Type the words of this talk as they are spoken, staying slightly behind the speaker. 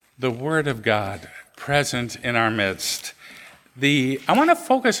the Word of God present in our midst. I want to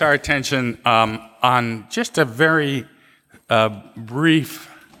focus our attention on just a very brief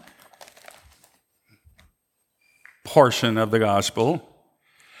portion of the gospel.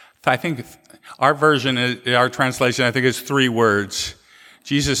 I think our translation, I think, is 3 words.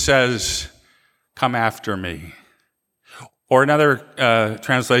 Jesus says, "Come after me." Or another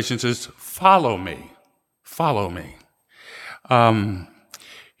translation says, "Follow me, follow me."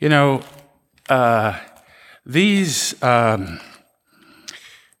 These are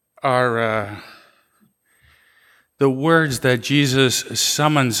the words that Jesus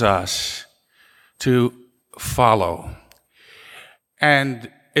summons us to follow.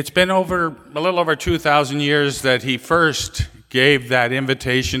 And it's been a little over 2,000 years that he first gave that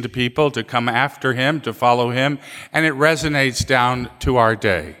invitation to people to come after him, to follow him, and it resonates down to our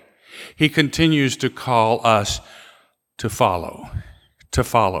day. He continues to call us to follow.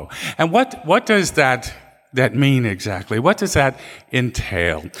 And what does that mean exactly? What does that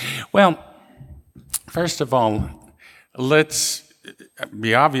entail? Well, first of all, let's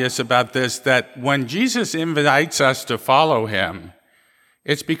be obvious about this, that when Jesus invites us to follow him,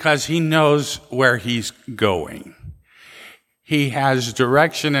 it's because he knows where he's going. He has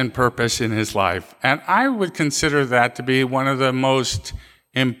direction and purpose in his life. And I would consider that to be one of the most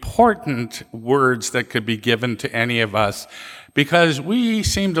important words that could be given to any of us, because we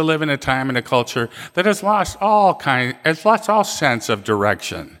seem to live in a time and a culture that has lost all sense of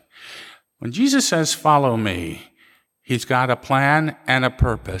direction. When Jesus says, "Follow me," he's got a plan and a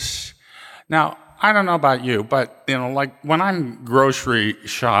purpose. Now, I don't know about you, but like when I'm grocery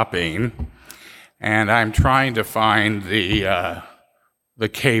shopping and I'm trying to find the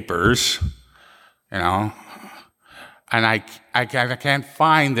capers, and I can't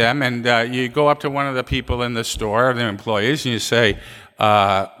find them, and you go up to one of the people in the store, the employees, and you say,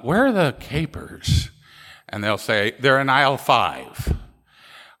 "Where are the capers?" And they'll say, "They're in aisle 5.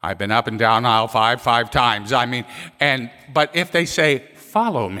 I've been up and down aisle 5 times. But if they say,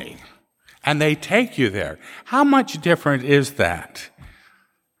 "Follow me," and they take you there, how much different is that?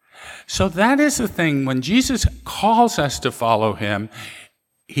 So that is the thing. When Jesus calls us to follow him,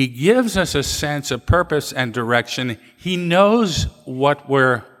 he gives us a sense of purpose and direction. He knows what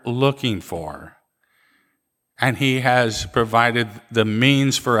we're looking for, and he has provided the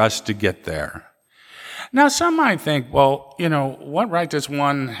means for us to get there. Now, some might think, well, what right does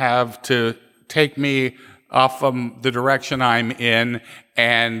one have to take me off of the direction I'm in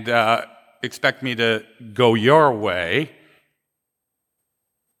and expect me to go your way?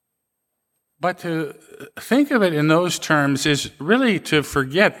 But to think of it in those terms is really to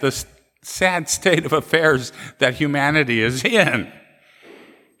forget the sad state of affairs that humanity is in.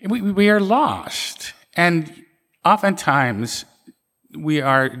 We are lost, and oftentimes we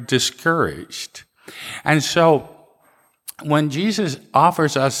are discouraged. And so when Jesus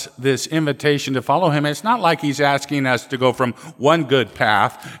offers us this invitation to follow him, it's not like he's asking us to go from one good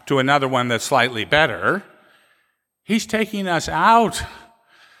path to another one that's slightly better. He's taking us out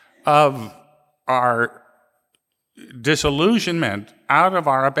of our disillusionment, out of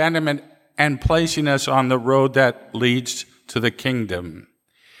our abandonment, and placing us on the road that leads to the kingdom.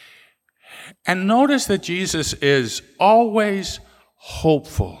 And notice that Jesus is always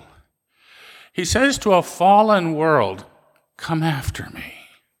hopeful. He says to a fallen world, "Come after me."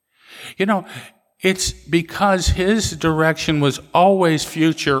 It's because his direction was always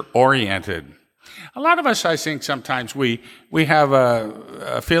future-oriented. A lot of us, I think, sometimes we have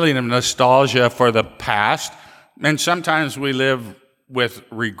a feeling of nostalgia for the past, and sometimes we live with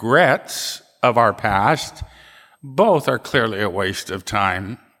regrets of our past. Both are clearly a waste of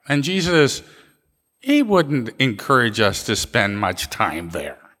time. And Jesus, he wouldn't encourage us to spend much time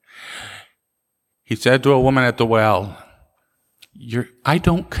there. He said to a woman at the well, "I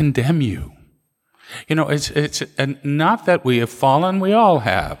don't condemn you." It's not that we have fallen, we all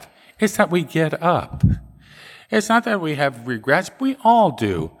have. It's that we get up. It's not that we have regrets, we all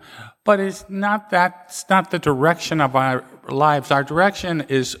do. But it's not the direction of our lives. Our direction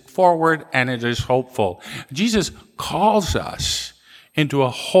is forward and it is hopeful. Jesus calls us into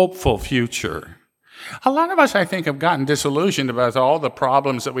a hopeful future. A lot of us, I think, have gotten disillusioned about all the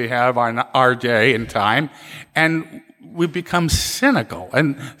problems that we have on our day and time, and we've become cynical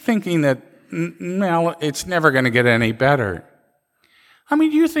and thinking that, it's never going to get any better. Do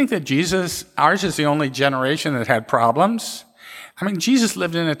you think that ours is the only generation that had problems? Jesus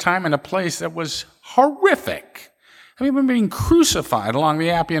lived in a time and a place that was horrific. We're being crucified along the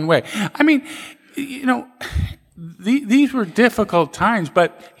Appian Way. These were difficult times,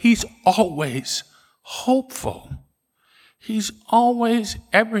 but he's always hopeful. He's always,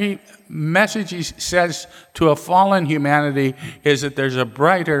 every message he says to a fallen humanity is that there's a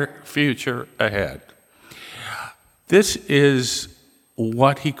brighter future ahead. This is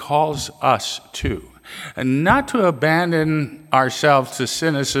what he calls us to. And not to abandon ourselves to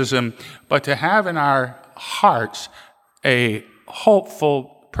cynicism, but to have in our hearts a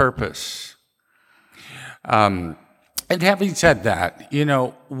hopeful purpose. And having said that,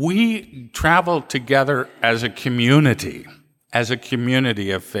 we travel together as a community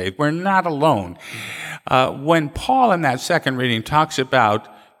of faith. We're not alone. When Paul in that second reading talks about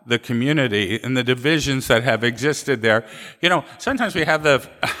the community and the divisions that have existed there, sometimes we have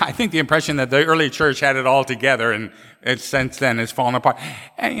I think the impression that the early church had it all together and since then it's fallen apart.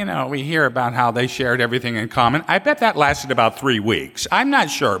 And, we hear about how they shared everything in common. I bet that lasted about 3 weeks. I'm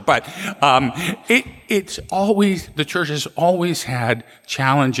not sure, but it's always, the church has always had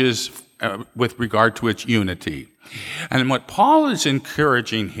challenges with regard to its unity. And what Paul is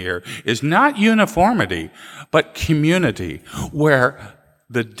encouraging here is not uniformity, but community, where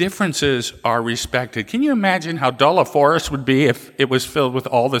the differences are respected. Can you imagine how dull a forest would be if it was filled with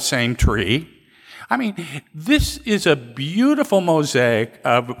all the same tree? I mean, this is a beautiful mosaic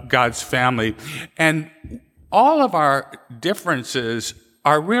of God's family, and all of our differences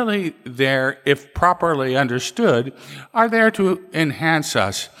are really there, if properly understood, are there to enhance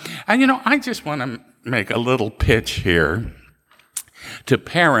us. And I just want to make a little pitch here to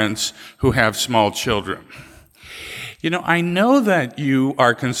parents who have small children. I know that you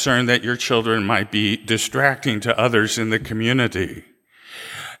are concerned that your children might be distracting to others in the community.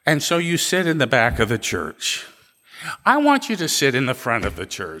 And so you sit in the back of the church. I want you to sit in the front of the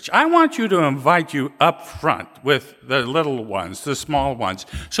church. I want you to invite you up front with the little ones, the small ones,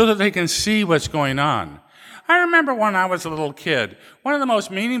 so that they can see what's going on. I remember when I was a little kid, one of the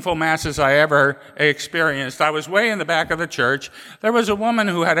most meaningful masses I ever experienced, I was way in the back of the church. There was a woman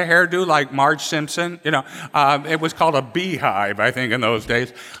who had a hairdo like Marge Simpson. It was called a beehive, I think, in those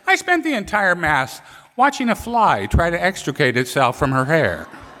days. I spent the entire Mass watching a fly try to extricate itself from her hair.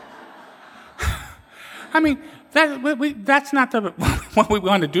 I mean, that's not what we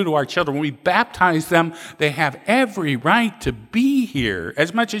want to do to our children. When we baptize them, they have every right to be here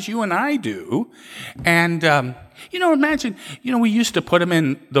as much as you and I do. And, imagine, we used to put them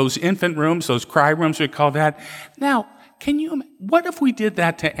in those infant rooms, those cry rooms, we call that. Now, what if we did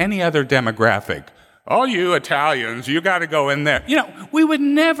that to any other demographic? Oh, you Italians, you got to go in there. We would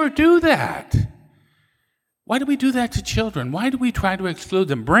never do that. Why do we do that to children? Why do we try to exclude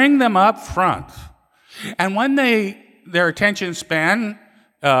them? Bring them up front. And when their attention span,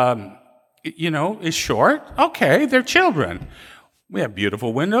 is short, okay, they're children. We have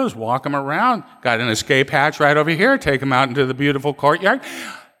beautiful windows, walk them around, got an escape hatch right over here, take them out into the beautiful courtyard.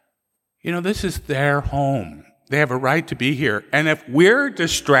 This is their home. They have a right to be here. And if we're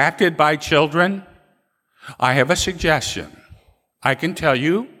distracted by children, I have a suggestion. I can tell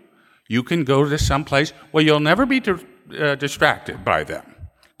you, you can go to some place where you'll never be distracted by them.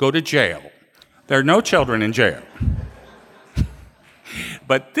 Go to jail. There are no children in jail.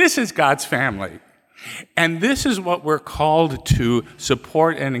 But this is God's family. And this is what we're called to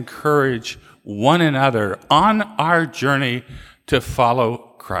support and encourage one another on our journey to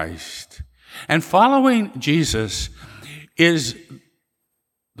follow Christ. And following Jesus is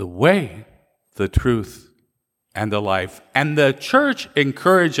the way, the truth, and the life. And the church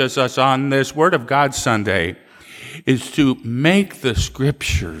encourages us on this Word of God Sunday is to make the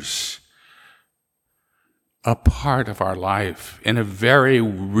Scriptures a part of our life in a very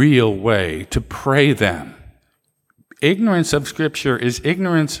real way, to pray them. Ignorance of Scripture is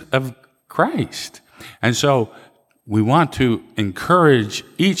ignorance of Christ. And so we want to encourage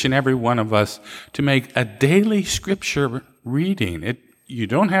each and every one of us to make a daily Scripture reading. You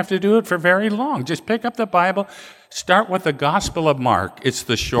don't have to do it for very long. Just pick up the Bible, start with the Gospel of Mark. It's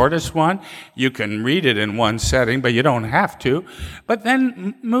the shortest one. You can read it in one setting, but you don't have to. But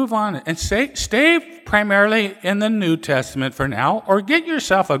then move on and stay primarily in the New Testament for now, or get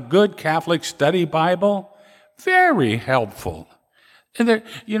yourself a good Catholic study Bible. Very helpful. And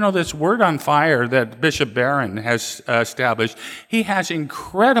this Word on Fire that Bishop Barron has established, he has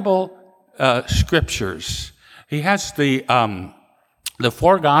incredible scriptures. He has the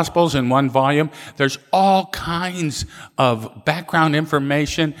 4 Gospels in one volume. There's all kinds of background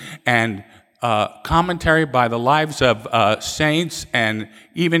information and commentary by the lives of saints and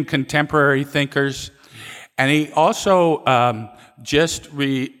even contemporary thinkers. And he also just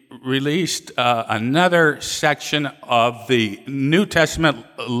released another section of the New Testament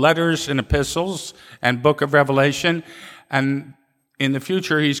letters and epistles and book of Revelation. And in the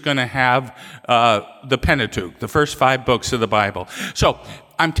future, he's going to have the Pentateuch, the first 5 books of the Bible. So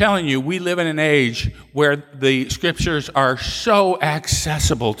I'm telling you, we live in an age where the scriptures are so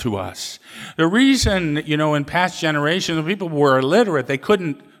accessible to us. The reason, in past generations, people were illiterate. They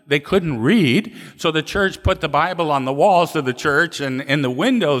couldn't read, so the church put the Bible on the walls of the church and in the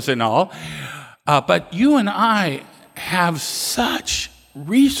windows and all. But you and I have such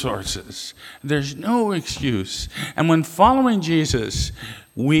resources. There's no excuse. And when following Jesus,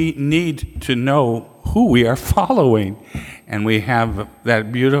 we need to know who we are following. And we have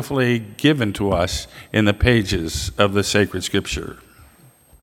that beautifully given to us in the pages of the sacred scripture.